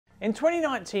In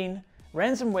 2019,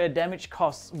 ransomware damage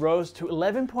costs rose to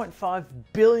 $11.5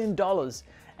 billion,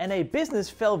 and a business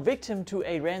fell victim to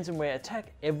a ransomware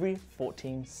attack every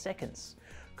 14 seconds.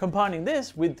 Combining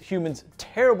this with humans'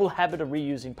 terrible habit of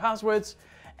reusing passwords,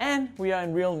 and we are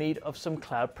in real need of some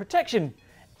cloud protection.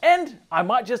 And I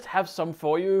might just have some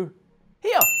for you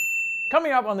here.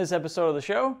 Coming up on this episode of the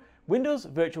show, Windows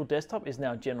Virtual Desktop is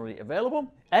now generally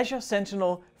available, Azure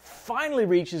Sentinel finally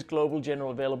reaches global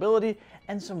general availability,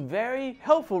 and some very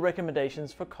helpful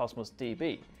recommendations for Cosmos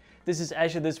DB. This is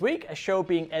Azure This Week, a show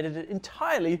being edited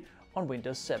entirely on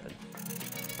Windows 7.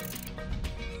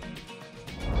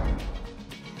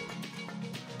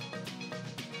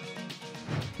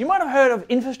 You might have heard of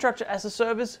infrastructure as a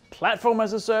service, platform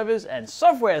as a service, and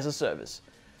software as a service.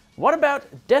 What about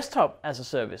desktop as a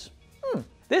service?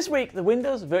 This week, the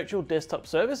Windows Virtual Desktop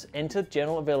service entered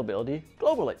general availability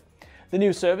globally. The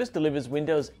new service delivers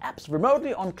Windows apps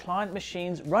remotely on client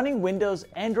machines running Windows,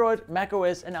 Android,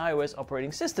 macOS, and iOS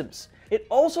operating systems. It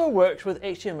also works with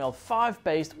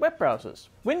HTML5-based web browsers.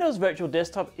 Windows Virtual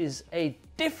Desktop is a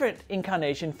different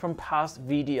incarnation from past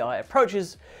VDI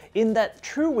approaches in that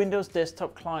true Windows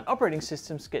desktop client operating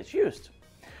systems gets used.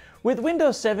 With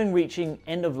Windows 7 reaching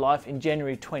end of life in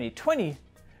January 2020,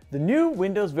 the new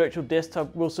Windows Virtual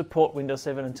Desktop will support Windows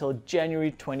 7 until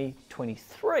January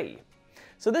 2023.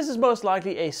 So this is most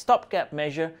likely a stopgap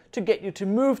measure to get you to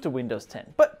move to Windows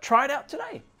 10, but try it out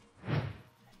today.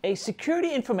 A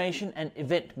security information and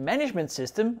event management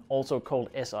system, also called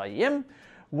SIEM,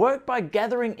 work by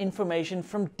gathering information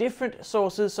from different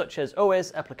sources such as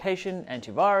OS, application,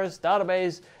 antivirus,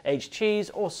 database,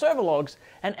 HCheese, or server logs,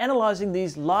 and analyzing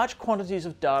these large quantities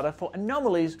of data for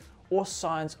anomalies or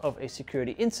signs of a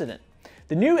security incident.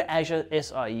 The new Azure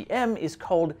SIEM is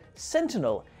called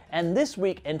Sentinel, and this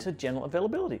week entered general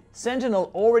availability.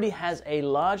 Sentinel already has a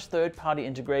large third-party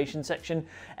integration section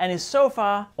and is so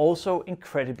far also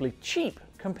incredibly cheap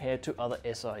compared to other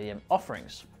SIEM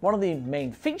offerings. One of the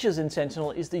main features in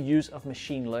Sentinel is the use of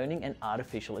machine learning and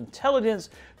artificial intelligence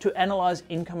to analyze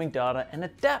incoming data and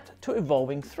adapt to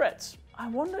evolving threats. I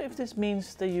wonder if this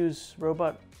means they use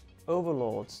robot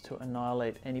overlords to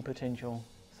annihilate any potential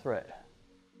threat.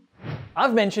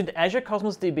 I've mentioned Azure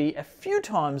Cosmos DB a few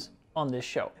times on this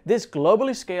show. This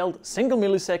globally scaled, single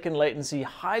millisecond latency,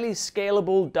 highly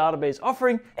scalable database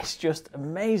offering is just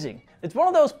amazing. It's one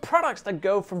of those products that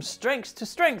go from strength to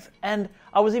strength, and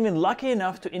I was even lucky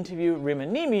enough to interview Rimma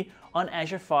and Nehme on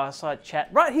Azure Fireside chat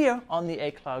right here on the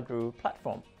A Cloud Guru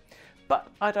platform. But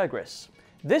I digress.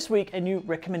 This week, a new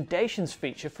recommendations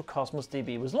feature for Cosmos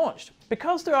DB was launched.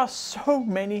 Because there are so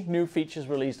many new features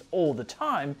released all the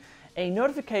time, a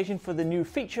notification for the new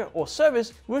feature or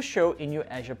service will show in your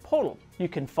Azure portal. You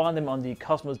can find them on the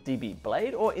Cosmos DB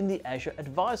Blade or in the Azure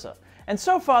Advisor. And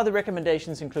so far, the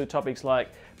recommendations include topics like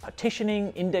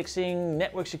partitioning, indexing,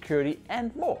 network security,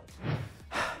 and more.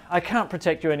 I can't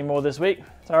protect you anymore this week,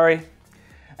 sorry.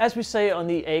 As we say on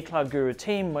the A Cloud Guru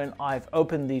team, when I've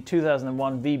opened the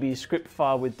 2001 VB script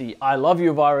file with the I love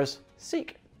you virus,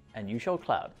 seek and you shall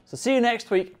cloud. So see you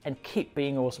next week, and keep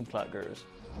being awesome, Cloud Gurus.